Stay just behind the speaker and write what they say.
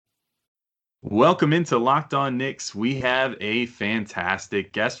Welcome into Locked On Knicks. We have a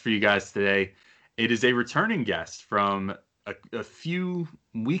fantastic guest for you guys today. It is a returning guest from a few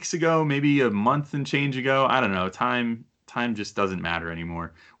weeks ago, maybe a month and change ago. I don't know. Time just doesn't matter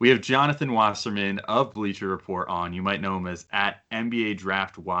anymore. We have Jonathan Wasserman of Bleacher Report on. You might know him as at NBA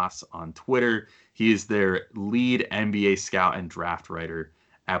Draft Was on Twitter. He is their lead NBA scout and draft writer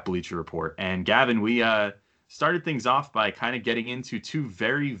at Bleacher Report. And Gavin, we started things off by kind of getting into two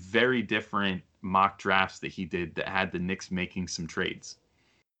very, very different mock drafts that he did that had the Knicks making some trades.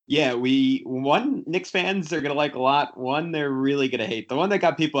 Yeah, one Knicks fans are gonna like a lot. One they're really gonna hate. The one that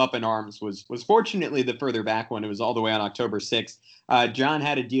got people up in arms was fortunately the further back one. It was all the way on October 6th. John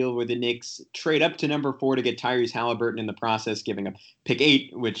had a deal where the Knicks trade up to number 4 to get Tyrese Halliburton in the process, giving up pick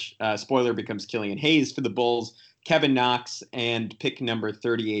 8, which spoiler becomes Killian Hayes for the Bulls, Kevin Knox, and pick number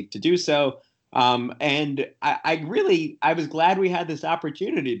 38 to do so. I was glad we had this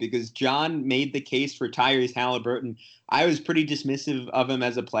opportunity because John made the case for Tyrese Halliburton. I was pretty dismissive of him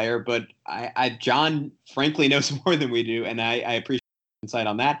as a player, but John frankly knows more than we do, and I appreciate insight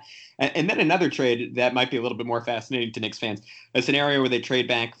on that. And then another trade that might be a little bit more fascinating to Knicks fans, a scenario where they trade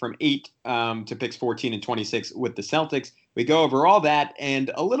back from 8 to picks 14 and 26 with the Celtics. We go over all that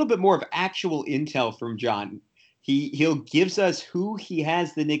and a little bit more of actual intel from John. He'll gives us who he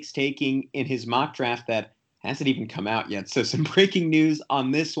has the Knicks taking in his mock draft that hasn't even come out yet. So some breaking news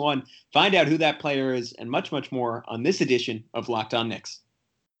on this one. Find out who that player is and much, much more on this edition of Locked On Knicks.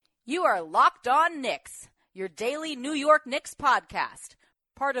 You are Locked On Knicks, your daily New York Knicks podcast,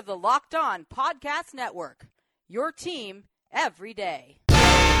 part of the Locked On Podcast Network, your team every day.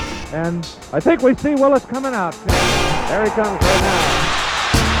 And I think we see Willis coming out. There he comes right now.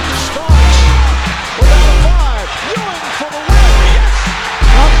 Ewing for the win. Yes.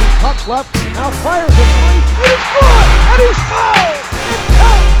 Thompson cuts left. Now fires it. And he's good. And he's fouled. It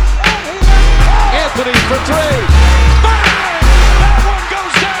counts. And he is fouled. Anthony for 3. Bang! That one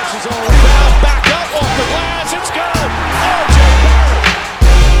goes down. This is all about. Back up off the glass. It's good. RJ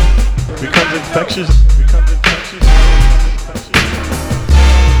Barrett. Becomes infectious.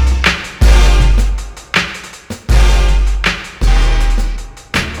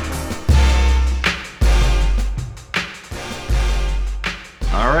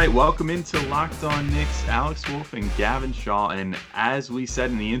 All right, welcome into Locked On Knicks. Alex Wolf and Gavin Shaw. And as we said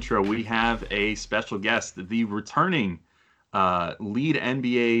in the intro, we have a special guest, the returning lead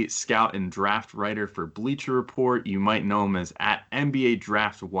NBA scout and draft writer for Bleacher Report. You might know him as at NBA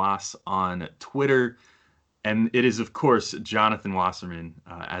Draft Was on Twitter. And it is, of course, Jonathan Wasserman,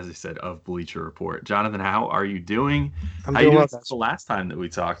 as I said, of Bleacher Report. Jonathan, how are you doing? I'm how are you doing doing well. since the last time that we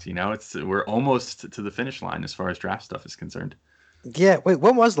talked? You know, we're almost to the finish line as far as draft stuff is concerned. Yeah, wait,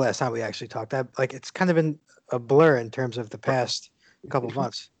 when was the last time we actually talked? It's kind of been a blur in terms of the past couple of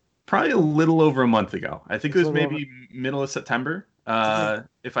months. Probably a little over a month ago. I think it was A little maybe middle of September.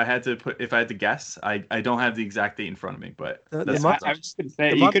 If I had to guess, I don't have the exact date in front of me, but The that's month- I was just going to say,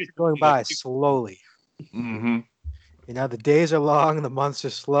 The you months could are going by slowly. Mm-hmm. You know, the days are long, the months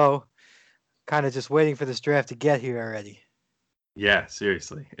are slow. Kind of just waiting for this draft to get here already. Yeah,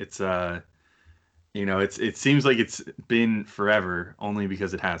 seriously. It's it seems like it's been forever only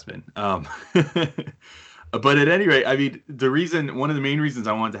because it has been. But at any rate, I mean, one of the main reasons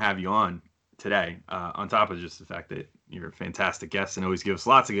I wanted to have you on today, on top of just the fact that you're a fantastic guest and always give us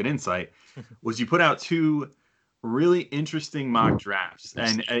lots of good insight, was you put out two really interesting mock drafts.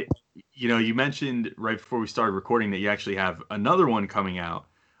 And, you mentioned right before we started recording that you actually have another one coming out,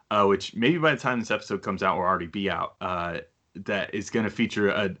 which maybe by the time this episode comes out will already be out, that is going to feature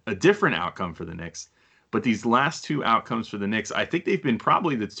a different outcome for the Knicks. But these last two outcomes for the Knicks, I think they've been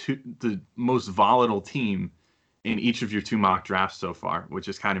probably the most volatile team in each of your two mock drafts so far, which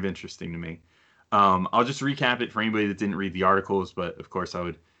is kind of interesting to me. I'll just recap it for anybody that didn't read the articles, but of course I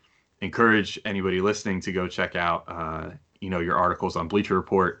would encourage anybody listening to go check out your articles on Bleacher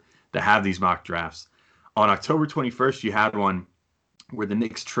Report that have these mock drafts. On October 21st, you had one where the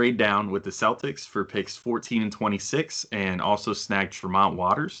Knicks trade down with the Celtics for picks 14 and 26 and also snagged Tremont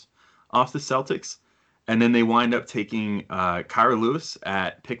Waters off the Celtics. And then they wind up taking Kira Lewis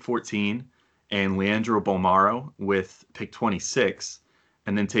at pick 14 and Leandro Bolmaro with pick 26,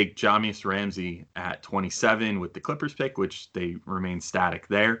 and then take Jahmius Ramsey at 27 with the Clippers pick, which they remain static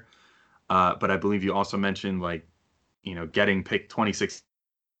there. But I believe you also mentioned, getting pick 26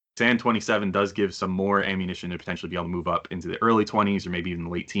 and 27 does give some more ammunition to potentially be able to move up into the early 20s or maybe even the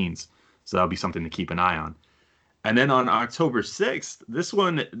late teens. So that'll be something to keep an eye on. And then on October 6th, this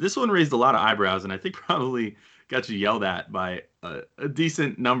one raised a lot of eyebrows, and I think probably got you yelled at by a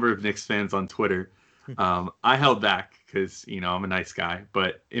decent number of Knicks fans on Twitter. I held back because, I'm a nice guy,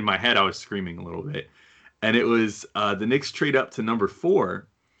 but in my head I was screaming a little bit. And it was the Knicks trade up to number 4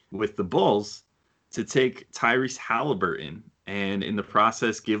 with the Bulls to take Tyrese Halliburton, and in the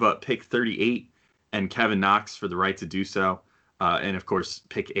process give up pick 38 and Kevin Knox for the right to do so. And of course,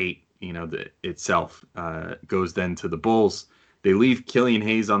 pick 8, itself goes then to the Bulls. They leave Killian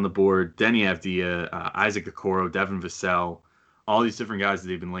Hayes on the board, Deni Avdija, Isaac Okoro, Devin Vassell, all these different guys that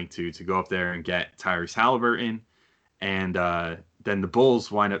they've been linked to go up there and get Tyrese Halliburton. And then the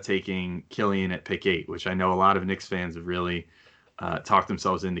Bulls wind up taking Killian at pick 8, which I know a lot of Knicks fans have really talked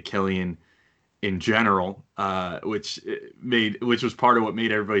themselves into Killian in general, which was part of what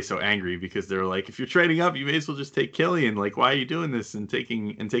made everybody so angry, because they're like, if you're trading up, you may as well just take Killian. Like, why are you doing this and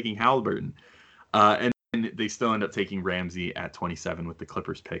taking Halliburton? And they still end up taking Ramsey at 27 with the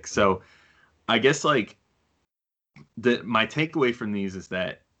Clippers pick. So I guess like my takeaway from these is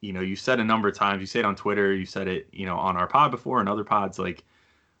that, you said a number of times, you say it on Twitter, you said it, on our pod before and other pods, like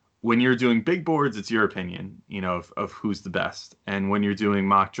when you're doing big boards, it's your opinion, of who's the best. And when you're doing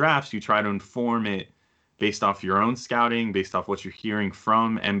mock drafts, you try to inform it based off your own scouting, based off what you're hearing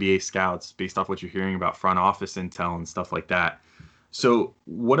from NBA scouts, based off what you're hearing about front office intel and stuff like that. So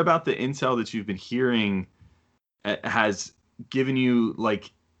what about the intel that you've been hearing has given you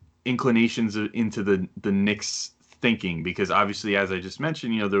like inclinations into the Knicks thinking? Because obviously, as I just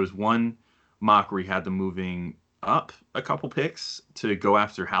mentioned, there was one mock where he had them moving up a couple picks to go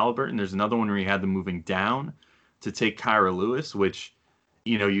after Halliburton. There's another one where he had them moving down to take Kira Lewis, which,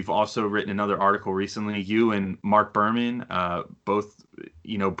 you've also written another article recently. You and Mark Berman both,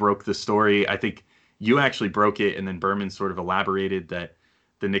 broke the story. I think you actually broke it, and then Berman sort of elaborated that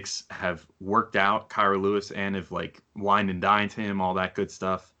the Knicks have worked out Kira Lewis and have like wined and dined him, all that good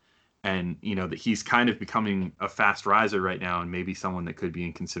stuff. And, that he's kind of becoming a fast riser right now and maybe someone that could be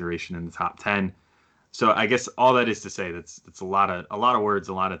in consideration in the top 10. So I guess all that is to say that's a lot of words,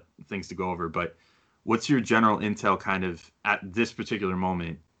 a lot of things to go over. But what's your general intel kind of at this particular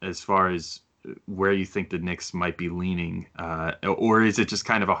moment as far as where you think the Knicks might be leaning? Or is it just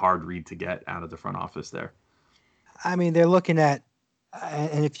kind of a hard read to get out of the front office there? I mean, they're looking at,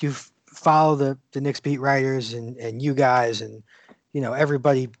 and if you follow the Knicks beat writers and you guys and,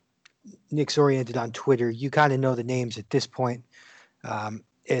 everybody Knicks oriented on Twitter, you kind of know the names at this point.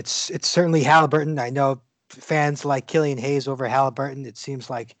 It's certainly Halliburton. I know fans like Killian Hayes over Halliburton. It seems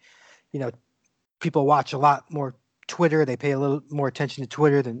like, people watch a lot more Twitter. They pay a little more attention to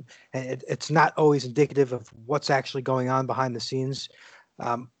Twitter than it's not always indicative of what's actually going on behind the scenes.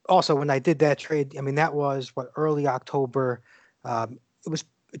 Also, when I did that trade, I mean, that was early October.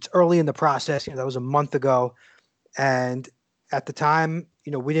 It's early in the process. That was a month ago. And at the time,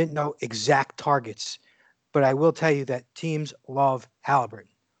 we didn't know exact targets, but I will tell you that teams love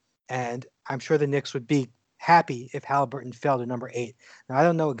Halliburton. And I'm sure the Knicks would be happy if Halliburton fell to number 8. Now, I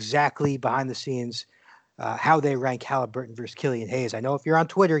don't know exactly behind the scenes how they rank Halliburton versus Killian Hayes. I know if you're on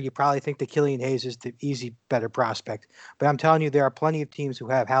Twitter, you probably think that Killian Hayes is the easy, better prospect. But I'm telling you, there are plenty of teams who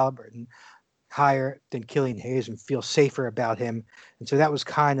have Halliburton higher than Killian Hayes and feel safer about him. And so that was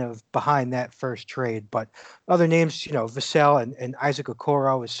kind of behind that first trade. But other names, Vassell and Isaac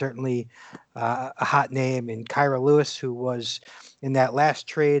Okoro is certainly a hot name. And Kira Lewis, who was in that last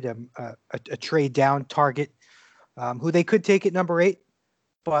trade, a trade down target, who they could take at number 8.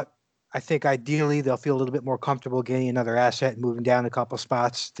 But I think ideally they'll feel a little bit more comfortable getting another asset and moving down a couple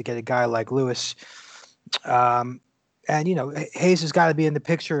spots to get a guy like Lewis. And Hayes has got to be in the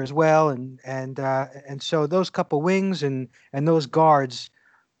picture as well, and so those couple wings and those guards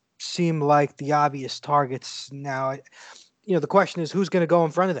seem like the obvious targets now. The question is who's going to go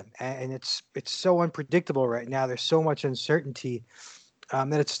in front of them, and it's so unpredictable right now. There's so much uncertainty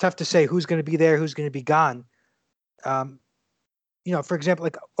that it's tough to say who's going to be there, who's going to be gone. For example,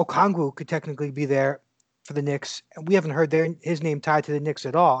 like Okongwu could technically be there for the Knicks, and we haven't heard his name tied to the Knicks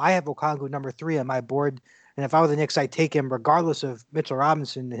at all. I have Okongwu number 3 on my board. And if I were the Knicks, I'd take him regardless of Mitchell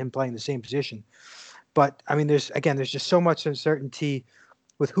Robinson and him playing the same position. But, I mean, there's just so much uncertainty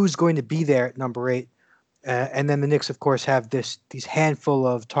with who's going to be there at number 8. And then the Knicks, of course, have these handful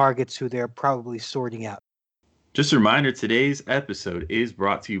of targets who they're probably sorting out. Just a reminder, today's episode is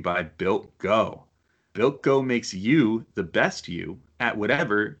brought to you by Built Go. Built Go makes you the best you at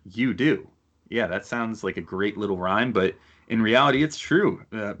whatever you do. Yeah, that sounds like a great little rhyme, but in reality, it's true.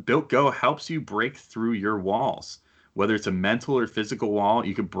 Built Go helps you break through your walls. Whether it's a mental or physical wall,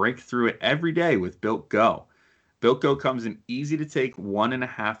 you can break through it every day with Built Go. Built Go comes in easy-to-take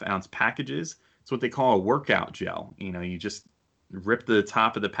 1.5-ounce packages. It's what they call a workout gel. You just rip the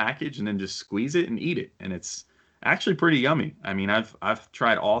top of the package and then just squeeze it and eat it. And it's actually pretty yummy. I mean, I've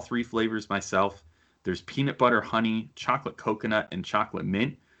tried all 3 flavors myself. There's peanut butter honey, chocolate coconut, and chocolate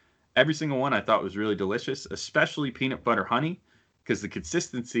mint. Every single one I thought was really delicious, especially peanut butter honey, because the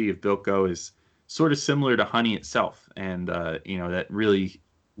consistency of Built Go is sort of similar to honey itself, and that really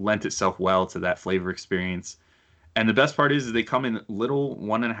lent itself well to that flavor experience. And the best part is they come in little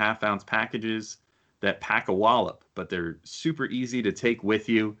 1.5 ounce packages that pack a wallop, but they're super easy to take with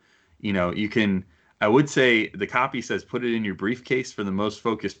you. You can, I would say the copy says put it in your briefcase for the most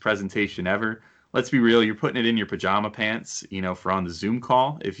focused presentation ever. Let's be real, you're putting it in your pajama pants, for on the Zoom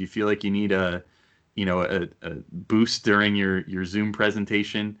call if you feel like you need a boost during your Zoom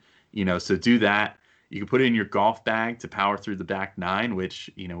presentation, so do that. You can put it in your golf bag to power through the back nine, which,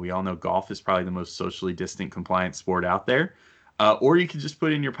 we all know golf is probably the most socially distant compliant sport out there. Or you can just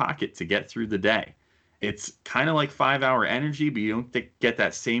put it in your pocket to get through the day. It's kind of like 5-hour energy, but you don't get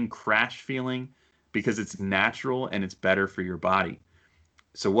that same crash feeling because it's natural and it's better for your body.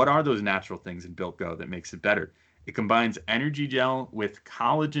 So what are those natural things in Built Go that makes it better? It combines energy gel with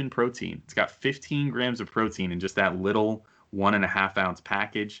collagen protein. It's got 15 grams of protein in just that little 1.5 ounce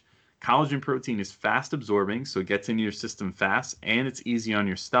package. Collagen protein is fast absorbing, so it gets into your system fast, and it's easy on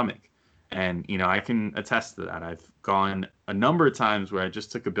your stomach. And, I can attest to that. I've gone a number of times where I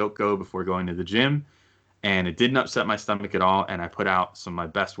just took a Built Go before going to the gym, and it didn't upset my stomach at all, and I put out some of my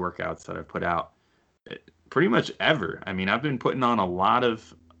best workouts that I've put out pretty much ever. I mean, I've been putting on a lot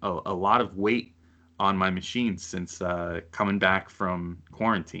of weight on my machine since coming back from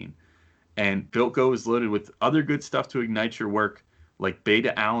quarantine. And Built Go is loaded with other good stuff to ignite your work, like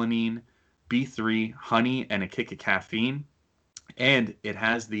beta-alanine, B3, honey, and a kick of caffeine. And it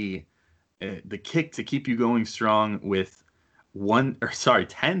has the kick to keep you going strong with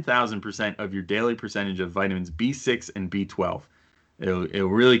 10,000% of your daily percentage of vitamins B6 and B12. It'll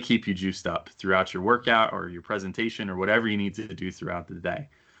really keep you juiced up throughout your workout or your presentation or whatever you need to do throughout the day.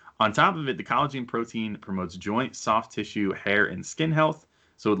 On top of it, the collagen protein promotes joint, soft tissue, hair, and skin health.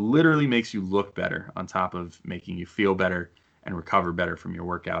 So it literally makes you look better on top of making you feel better and recover better from your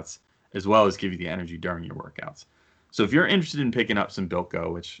workouts, as well as give you the energy during your workouts. So if you're interested in picking up some Built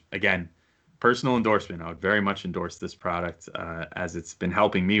Go, which, again, personal endorsement, I would very much endorse this product as it's been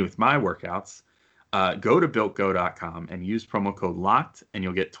helping me with my workouts. Go to BuiltGo.com and use promo code LOCKED, and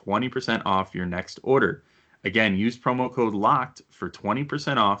you'll get 20% off your next order. Again, use promo code LOCKED for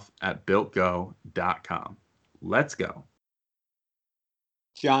 20% off at BuiltGo.com. Let's go.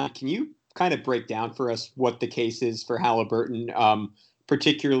 John, can you kind of break down for us what the case is for Haliburton,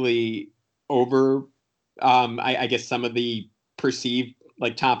 particularly over, I guess, some of the perceived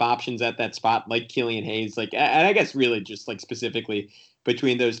top options at that spot, like Killian Hayes, and I guess really just specifically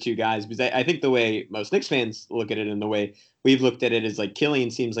between those two guys, because I think the way most Knicks fans look at it and the way we've looked at it is Killian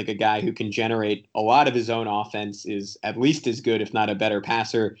seems like a guy who can generate a lot of his own offense, is at least as good, if not a better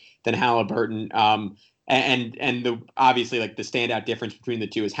passer than Haliburton. And the obviously the standout difference between the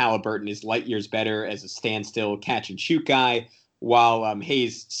two is Haliburton is light years better as a standstill catch and shoot guy, while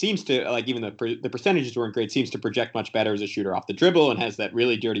Hayes seems to, even though the percentages weren't great, seems to project much better as a shooter off the dribble and has that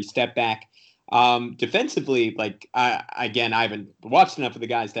really dirty step back. Defensively, I haven't watched enough of the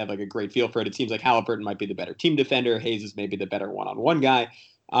guys to have a great feel for it. It seems like Haliburton might be the better team defender. Hayes is maybe the better one-on-one guy.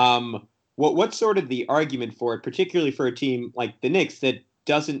 What's sort of the argument for it, particularly for a team like the Knicks that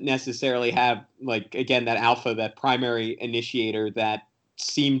doesn't necessarily have that alpha, that primary initiator that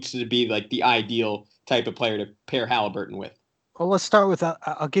seems to be the ideal type of player to pair Haliburton with? Well, let's start with,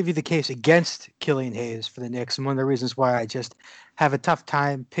 I'll give you the case against Killian Hayes for the Knicks. And one of the reasons why I just have a tough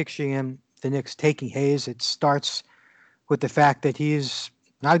time picturing the Knicks taking Hayes, it starts with the fact that he's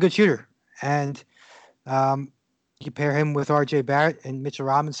not a good shooter. And you pair him with R.J. Barrett and Mitchell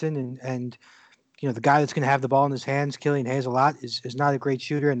Robinson, and the guy that's going to have the ball in his hands, Killian Hayes, a lot, is not a great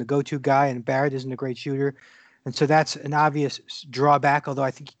shooter, and the go-to guy, and Barrett isn't a great shooter. And so that's an obvious drawback, although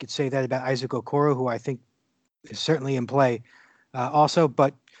I think you could say that about Isaac Okoro, who I think is certainly in play also.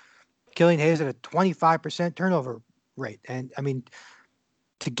 But Killian Hayes at a 25% turnover rate. And, I mean,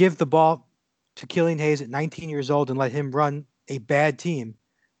 to give the ball to Killian Hayes at 19 years old and let him run a bad team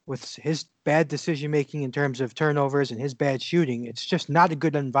with his bad decision-making in terms of turnovers and his bad shooting, it's just not a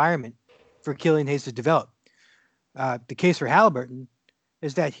good environment for Killian Hayes to develop. The case for Haliburton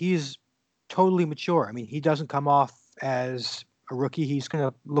is that he's totally mature. I mean, he doesn't come off as a rookie. He's going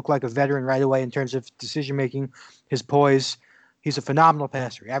to look like a veteran right away in terms of decision-making, his poise. He's a phenomenal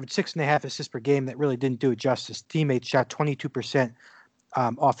passer. He averaged 6.5 assists per game. That really didn't do it justice. Teammates shot 22%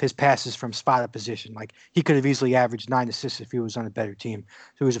 off his passes from spot-up position. He could have easily averaged 9 assists if he was on a better team.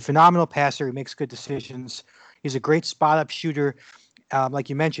 So he's a phenomenal passer. He makes good decisions. He's a great spot-up shooter, like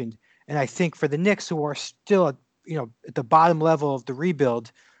you mentioned. And I think for the Knicks, who are still, at the bottom level of the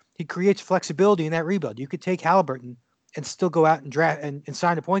rebuild, he creates flexibility in that rebuild. You could take Halliburton and still go out and draft and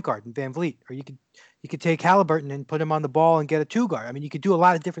sign a point guard in Van Vliet, or you could take Halliburton and put him on the ball and get a 2 guard. I mean, you could do a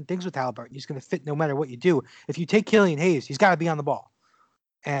lot of different things with Halliburton. He's going to fit no matter what you do. If you take Killian Hayes, he's got to be on the ball.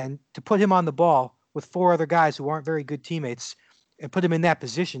 And to put him on the ball with 4 other guys who aren't very good teammates and put him in that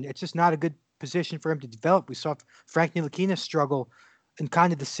position, it's just not a good position for him to develop. We saw Frank Ntilikina struggle in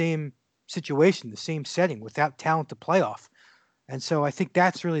kind of the same situation, the same setting, without talent to play off. And so I think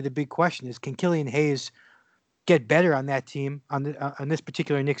that's really the big question: is can Killian Hayes get better on that team, on this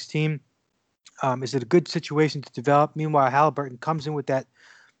particular Knicks team? Is it a good situation to develop? Meanwhile, Halliburton comes in with that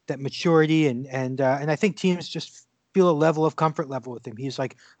maturity, and I think teams just feel a level of comfort level with him. He's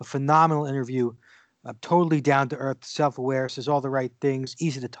like a phenomenal interview, totally down to earth, self-aware, says all the right things,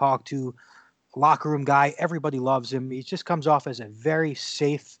 easy to talk to, locker room guy. Everybody loves him. He just comes off as a very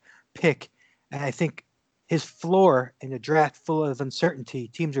safe pick, and I think his floor in a draft full of uncertainty,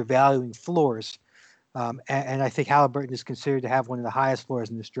 teams are valuing floors. And I think Halliburton is considered to have one of the highest floors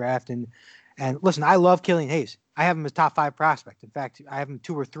in this draft. And listen, I love Killian Hayes. I have him as top 5 prospect. In fact, I have him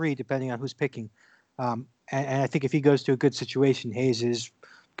 2 or 3, depending on who's picking. And I think if he goes to a good situation, Hayes is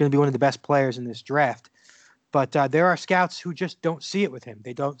going to be one of the best players in this draft. But there are scouts who just don't see it with him.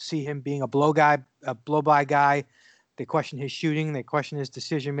 They don't see him being a blow-by guy. They question his shooting. They question his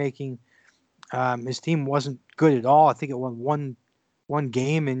decision-making. His team wasn't good at all. I think it won one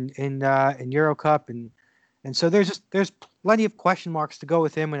game in Euro Cup, and so there's plenty of question marks to go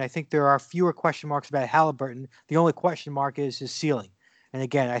with him, and I think there are fewer question marks about Halliburton. The only question mark is his ceiling. And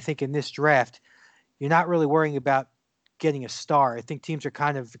again, I think in this draft, you're not really worrying about getting a star. I think teams are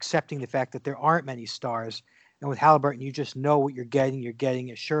kind of accepting the fact that there aren't many stars, and with Halliburton, you just know what you're getting. You're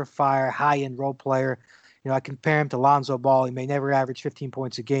getting a surefire, high-end role player. I compare him to Lonzo Ball. He may never average 15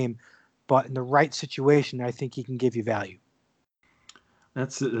 points a game, but in the right situation, I think he can give you value.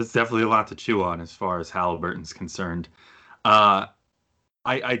 That's definitely a lot to chew on as far as Halliburton's concerned. I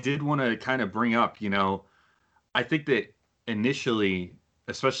did want to kind of bring up, I think that initially,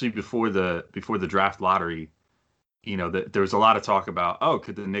 especially before the draft lottery, that there was a lot of talk about,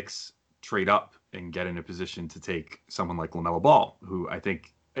 could the Knicks trade up and get in a position to take someone like LaMelo Ball, who I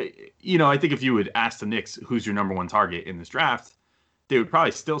think if you would ask the Knicks who's your number 1 target in this draft, they would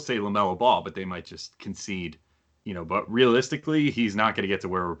probably still say LaMelo Ball, but they might just concede. But realistically, he's not going to get to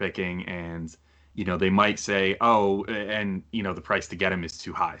where we're picking. And, they might say, the price to get him is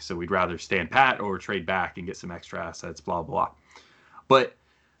too high. So we'd rather stand pat or trade back and get some extra assets, blah, blah. But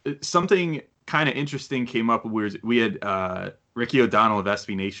something kind of interesting came up. We had Ricky O'Donnell of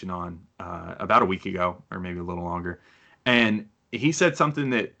SB Nation on about a week ago, or maybe a little longer. And he said something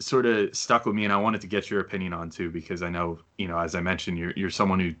that sort of stuck with me, and I wanted to get your opinion on too, because I know, as I mentioned, you're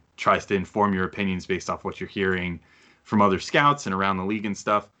someone who tries to inform your opinions based off what you're hearing from other scouts and around the league and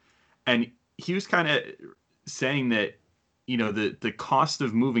stuff. And he was kind of saying that, the cost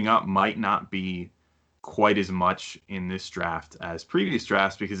of moving up might not be quite as much in this draft as previous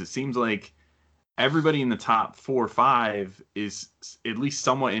drafts, because it seems like everybody in the top 4 or 5 is at least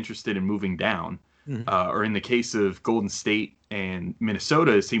somewhat interested in moving down. Mm-hmm. Or in the case of Golden State and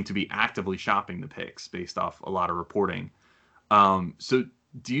Minnesota, seem to be actively shopping the picks based off a lot of reporting. So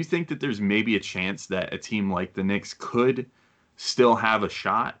do you think that there's maybe a chance that a team like the Knicks could still have a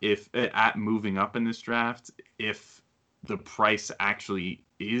shot at moving up in this draft if the price actually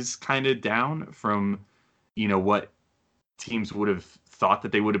is kind of down from, what teams would have thought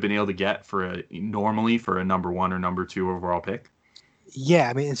that they would have been able to get normally for a number 1 or number 2 overall pick? Yeah,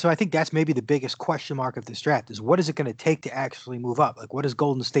 I mean, and so I think that's maybe the biggest question mark of this draft is what is it going to take to actually move up? Like, what is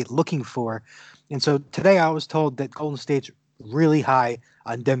Golden State looking for? And so today I was told that Golden State's really high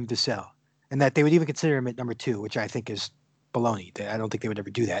on Devin Vassell, and that they would even consider him at number 2, which I think is baloney. I don't think they would ever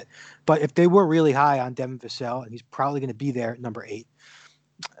do that. But if they were really high on Devin Vassell, and he's probably going to be there at number 8,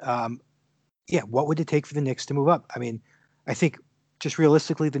 what would it take for the Knicks to move up? I mean, I think just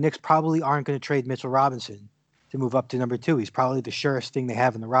realistically, the Knicks probably aren't going to trade Mitchell Robinson to move up to number 2. He's probably the surest thing they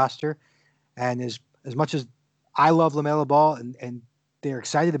have in the roster. And as much as I love LaMelo Ball and they're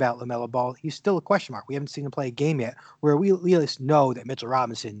excited about LaMelo Ball, he's still a question mark. We haven't seen him play a game yet where we at least know that Mitchell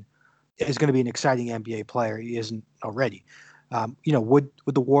Robinson is going to be an exciting NBA player. He isn't already. Would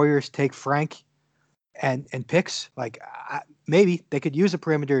the Warriors take Frank and picks? Maybe they could use a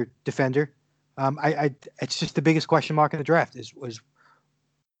perimeter defender. It's just the biggest question mark in the draft was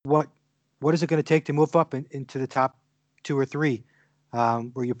what is it going to take to move up into the top 2 or 3,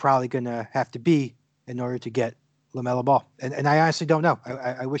 where you're probably going to have to be in order to get LaMelo Ball? And I honestly don't know.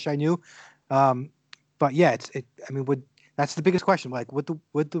 I wish I knew. But yeah, that's the biggest question. Like, would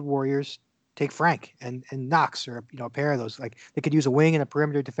the Warriors take Frank and Knox, or a pair of those. Like, they could use a wing and a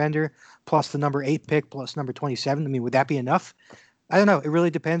perimeter defender plus the number 8 pick plus number 27. I mean, would that be enough? I don't know. It really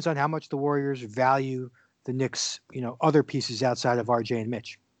depends on how much the Warriors value the Knicks, other pieces outside of RJ and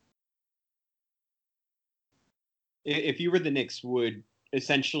Mitch. If you were the Knicks, would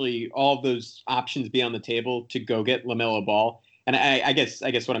essentially all of those options be on the table to go get LaMelo Ball? And I guess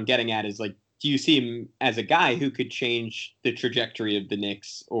what I'm getting at is, like, do you see him as a guy who could change the trajectory of the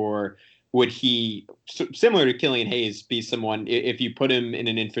Knicks, or would he, similar to Killian Hayes, be someone, if you put him in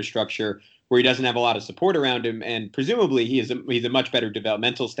an infrastructure where he doesn't have a lot of support around him, and presumably he's a much better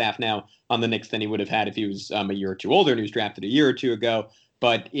developmental staff now on the Knicks than he would have had if he was a year or two older and he was drafted a year or two ago.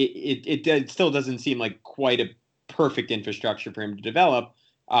 But it still doesn't seem like quite a perfect infrastructure for him to develop.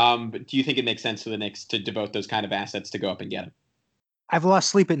 But do you think it makes sense for the Knicks to devote those kind of assets to go up and get him? I've lost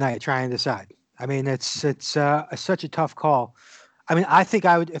sleep at night trying to decide. I mean, it's such a tough call. I mean, I think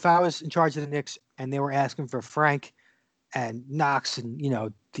I would, if I was in charge of the Knicks and they were asking for Frank and Knox and,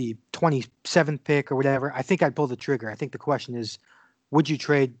 the 27th pick or whatever, I think I'd pull the trigger. I think the question is, would you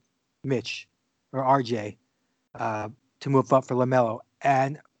trade Mitch or RJ to move up for LaMelo?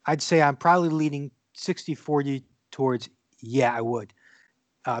 And I'd say I'm probably leaning 60-40 towards, yeah, I would.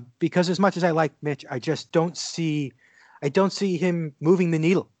 Because as much as I like Mitch, I just don't see him moving the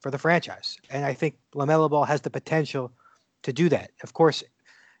needle for the franchise. And I think LaMelo Ball has the potential to do that. Of course,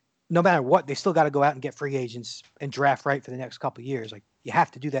 no matter what, they still got to go out and get free agents and draft right for the next couple of years. Like, you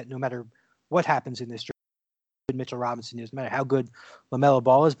have to do that no matter what happens in this draft. Mitchell Robinson is, no matter how good LaMelo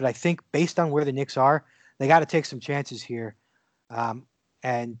Ball is. But I think based on where the Knicks are, they got to take some chances here.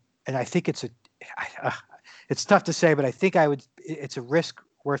 And I think it's tough to say, but I think it's a risk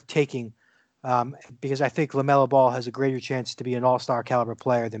worth taking. Because I think LaMelo Ball has a greater chance to be an all-star caliber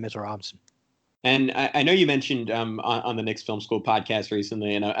player than Mitchell Robinson. And I know you mentioned on the Knicks Film School podcast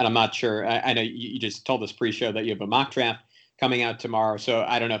recently, and I'm not sure. I know you just told us pre-show that you have a mock draft coming out tomorrow, so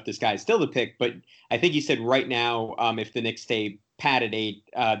I don't know if this guy is still the pick, but I think you said right now, if the Knicks stay pat at 8,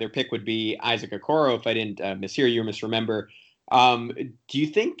 their pick would be Isaac Okoro, if I didn't mishear you or misremember. Do you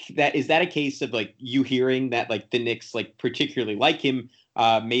think is that a case of, like, you hearing that, like, the Knicks, like, particularly like him,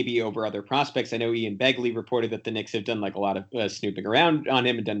 maybe over other prospects? I know Ian Begley reported that the Knicks have done, like, a lot of snooping around on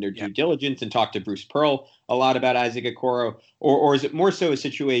him and done their due diligence and talked to Bruce Pearl a lot about Isaac Okoro, or is it more so a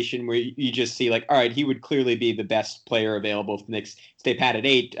situation where you just see, like, all right, he would clearly be the best player available if the Knicks stay pat at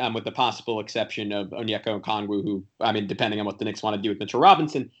 8, with the possible exception of Onyeka Okongwu, who, I mean, depending on what the Knicks want to do with Mitchell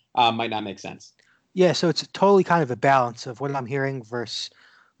Robinson, might not make sense. Yeah, so it's totally kind of a balance of what I'm hearing versus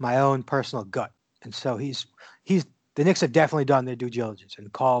my own personal gut. And so the Knicks have definitely done their due diligence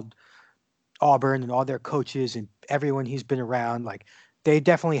and called Auburn and all their coaches and everyone he's been around. Like, they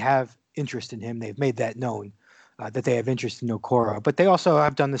definitely have interest in him. They've made that known, that they have interest in Okoro. But they also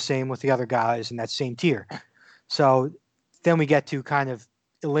have done the same with the other guys in that same tier. So then we get to kind of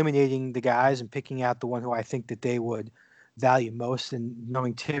eliminating the guys and picking out the one who I think that they would value most, and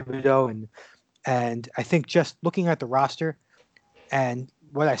knowing Thibodeau and I think just looking at the roster and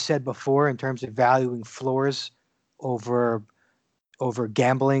what I said before in terms of valuing floors over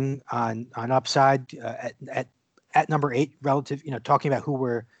gambling on upside at number 8 relative, talking about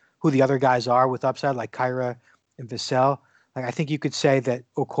who the other guys are with upside, like Kyra and Vassell. Like, I think you could say that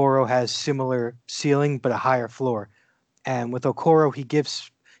Okoro has similar ceiling but a higher floor. And with Okoro, he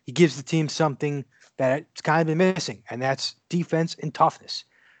gives the team something that it's kind of been missing, and that's defense and toughness.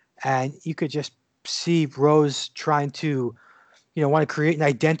 And you could just see Rose trying to, want to create an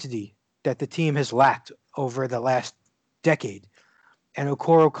identity that the team has lacked over the last decade. And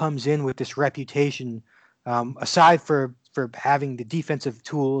Okoro comes in with this reputation, aside for having the defensive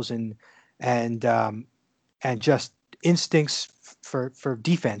tools and just instincts for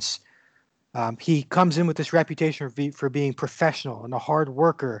defense. He comes in with this reputation for being professional and a hard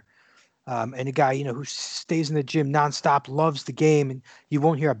worker. And a guy, who stays in the gym nonstop, loves the game, and you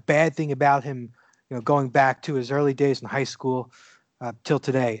won't hear a bad thing about him, going back to his early days in high school till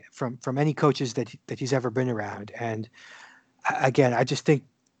today from any coaches that he's ever been around. And again, I just think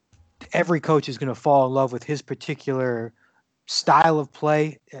every coach is going to fall in love with his particular style of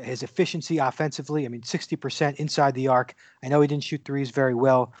play, his efficiency offensively. I mean, 60% inside the arc. I know he didn't shoot threes very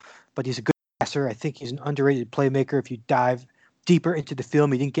well, but he's a good passer. I think he's an underrated playmaker. If you dive deeper into the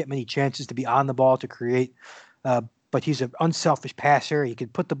film, he didn't get many chances to be on the ball to create, but he's an unselfish passer. He can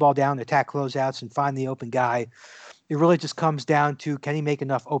put the ball down, attack closeouts, and find the open guy. It really just comes down to, can he make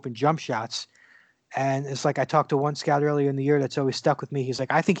enough open jump shots? And it's like, I talked to one scout earlier in the year that's always stuck with me. He's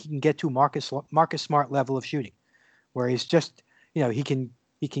like, I think he can get to Marcus Smart level of shooting, where he's just, he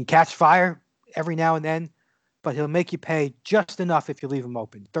can catch fire every now and then, but he'll make you pay just enough if you leave him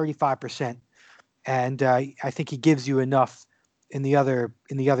open, 35%. And I think he gives you enough in the other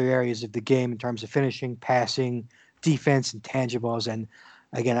areas of the game in terms of finishing, passing, defense, and tangibles. And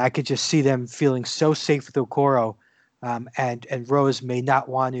again, I could just see them feeling so safe with Okoro, and Rose may not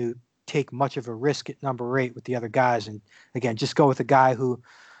want to take much of a risk at number 8 with the other guys. And again, just go with a guy who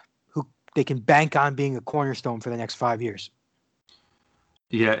they can bank on being a cornerstone for the next 5 years.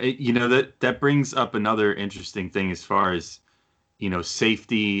 Yeah, that brings up another interesting thing as far as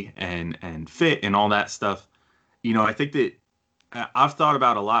safety and fit and all that stuff. I think that I've thought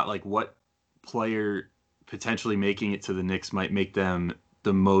about a lot, like what player potentially making it to the Knicks might make them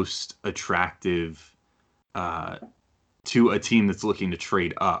the most attractive to a team that's looking to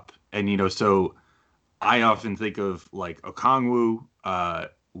trade up. And so I often think of like Okongwu,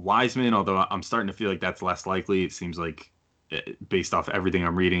 Wiseman, although I'm starting to feel like that's less likely. It seems like, based off everything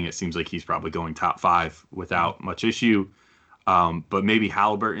I'm reading, it seems like he's probably going top 5 without much issue. But maybe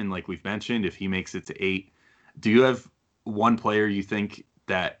Halliburton, like we've mentioned, if he makes it to 8. Do you have one player you think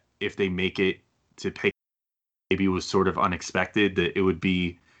that if they make it to pick, maybe was sort of unexpected, that it would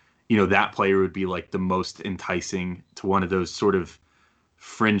be, that player would be like the most enticing to one of those sort of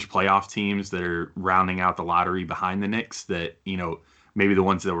fringe playoff teams that are rounding out the lottery behind the Knicks, that, maybe the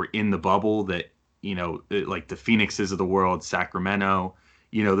ones that were in the bubble that, like the Phoenixes of the world, Sacramento,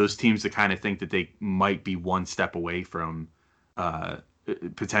 those teams that kind of think that they might be one step away from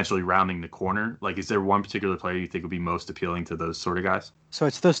potentially rounding the corner? Like, is there one particular player you think would be most appealing to those sort of guys? So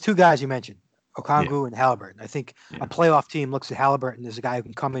it's those two guys you mentioned, Okongwu and Halliburton. I think a playoff team looks at Halliburton as a guy who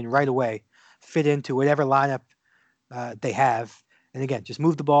can come in right away, fit into whatever lineup they have. And again, just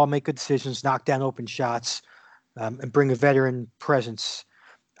move the ball, make good decisions, knock down open shots, and bring a veteran presence.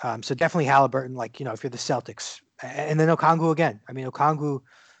 So definitely Halliburton, like, if you're the Celtics. And then Okongwu again. I mean, Okongwu,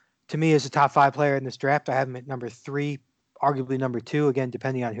 to me, is a top 5 player in this draft. I have him at number 3, arguably number 2, again,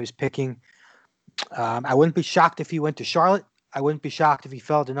 depending on who's picking. I wouldn't be shocked if he went to Charlotte. I wouldn't be shocked if he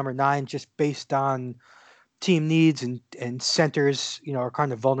fell to number 9, just based on team needs, and centers, are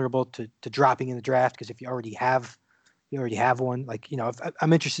kind of vulnerable to dropping in the draft, because if you already have one. Like,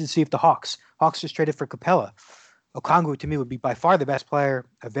 I'm interested to see if the Hawks just traded for Capella. Okongwu, to me, would be by far the best player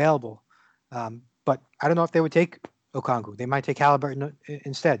available. But I don't know if they would take Okongwu. They might take Halliburton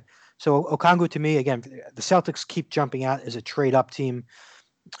instead. So Okongwu, to me, again, the Celtics keep jumping out as a trade-up team.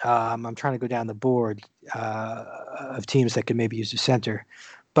 I'm trying to go down the board of teams that could maybe use a center.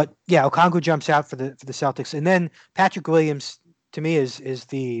 But, yeah, Okongwu jumps out for the Celtics. And then Patrick Williams, to me, is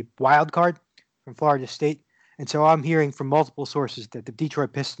the wild card from Florida State. And so I'm hearing from multiple sources that the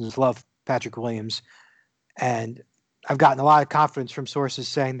Detroit Pistons love Patrick Williams. And I've gotten a lot of confidence from sources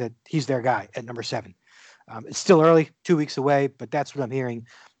saying that he's their guy at number 7. It's still early, 2 weeks away, but that's what I'm hearing.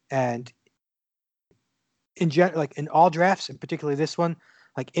 And in all drafts, and particularly this one,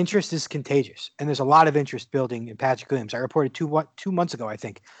 like, interest is contagious. And there's a lot of interest building in Patrick Williams. I reported 2 months ago, I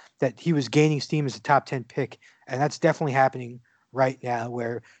think, that he was gaining steam as a top 10 pick. And that's definitely happening right now,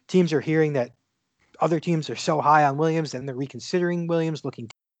 where teams are hearing that other teams are so high on Williams, and they're reconsidering Williams, looking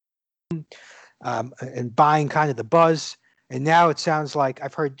and buying kind of the buzz. And now it sounds like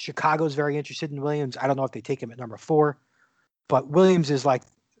I've heard Chicago's very interested in Williams. I don't know if they take him at number 4, but Williams is like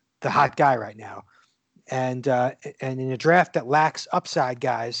the hot guy right now. And in a draft that lacks upside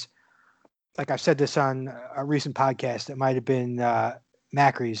guys, like I've said this on a recent podcast, it might have been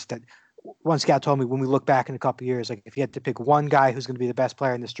Macri's, that one scout told me when we look back in a couple of years, like, if you had to pick one guy who's going to be the best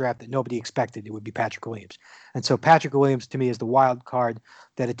player in this draft that nobody expected, it would be Patrick Williams. And so Patrick Williams, to me, is the wild card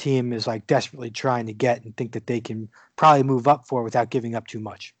that a team is like desperately trying to get and think that they can probably move up for without giving up too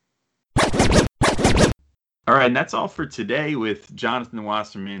much. All right, and that's all for today with Jonathan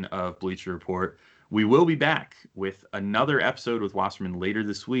Wasserman of Bleacher Report. We will be back with another episode with Wasserman later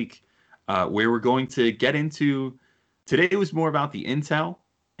this week, where we're going to get into, today was more about the intel,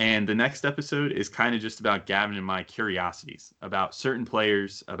 and the next episode is kind of just about Gavin and my curiosities about certain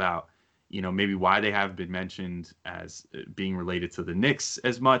players, about, maybe why they haven't been mentioned as being related to the Knicks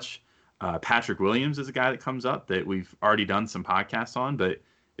as much. Patrick Williams is a guy that comes up that we've already done some podcasts on, but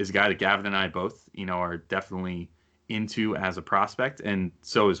is a guy that Gavin and I both, are definitely into as a prospect, and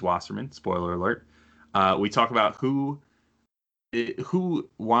so is Wasserman, spoiler alert. We talk about who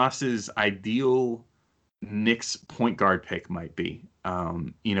Wass's ideal Knicks point guard pick might be.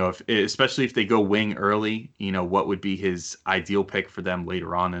 Especially if they go wing early, what would be his ideal pick for them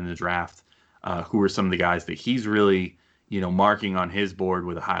later on in the draft? Who are some of the guys that he's really, marking on his board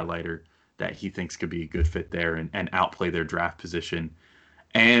with a highlighter that he thinks could be a good fit there and outplay their draft position?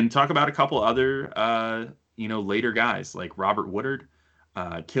 And talk about a couple other, later guys like Robert Woodard,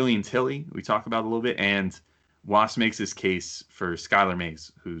 Killian Tilly, we talk about a little bit. And Wasp makes his case for Skylar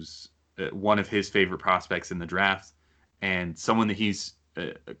Mays, who's one of his favorite prospects in the draft, and someone that he's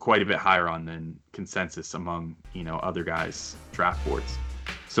quite a bit higher on than consensus among other guys' draft boards.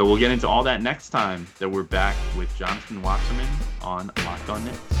 So we'll get into all that next time that we're back with Jonathan Wasserman on Locked On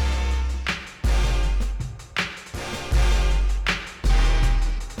Knicks.